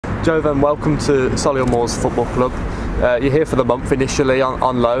Jovan, welcome to Solihull Moors Football Club. You're here for the month initially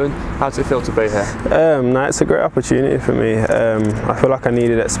on loan. How does it feel to be here? No, it's a great opportunity for me. I feel like I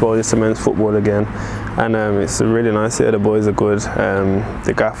needed exposure to men's football again, and it's really nice here. The boys are good.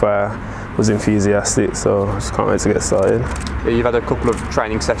 The gaffer was enthusiastic, so I just can't wait to get started. Yeah, you've had a couple of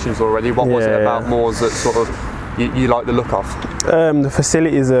training sessions already. What was it about Moors that sort of you like the look of? The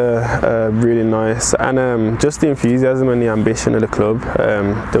facilities are really nice, and just the enthusiasm and the ambition of the club.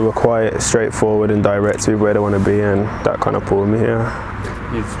 They were quite straightforward and direct with where they want to be, and that kind of pulled me here.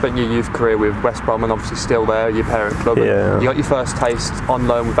 You've spent your youth career with West Brom and obviously still there, your parent club. Yeah. You got your first taste on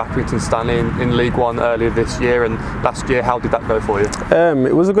loan with Accrington Stanley in League One earlier this year and last year. How did that go for you?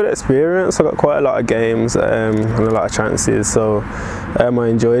 It was a good experience. I got quite a lot of games and a lot of chances, so I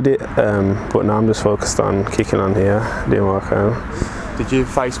enjoyed it. But now I'm just focused on kicking on here, doing what I can. Did you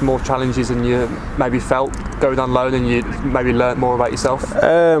face more challenges than you maybe felt going on loan, and you maybe learnt more about yourself?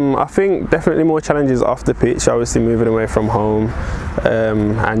 I think definitely more challenges off the pitch, obviously moving away from home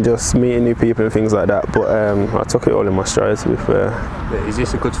and just meeting new people and things like that, but I took it all in my stride, to be fair. Yeah, is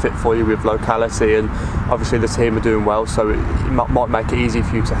this a good fit for you with locality, and obviously the team are doing well, so it might make it easy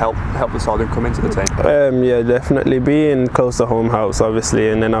for you to help the side and come into the team? Yeah, definitely. Being close to home helps, obviously,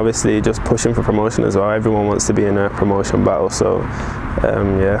 and then obviously just pushing for promotion as well. Everyone wants to be in a promotion battle, so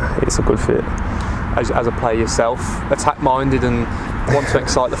yeah, it's a good fit. As a player yourself, attack-minded and want to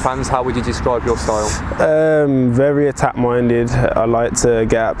excite the fans, how would you describe your style? Very attack-minded. I like to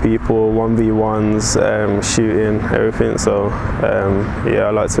get at people, 1v1s, shooting, everything. So yeah, I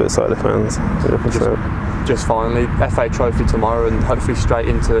like to excite the fans. Just finally, FA Trophy tomorrow, and hopefully straight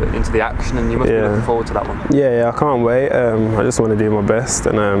into the action. And you must be looking forward to that one. Yeah, I can't wait. I just want to do my best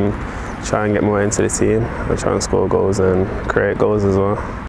and try and get more into the team. I try and score goals and create goals as well.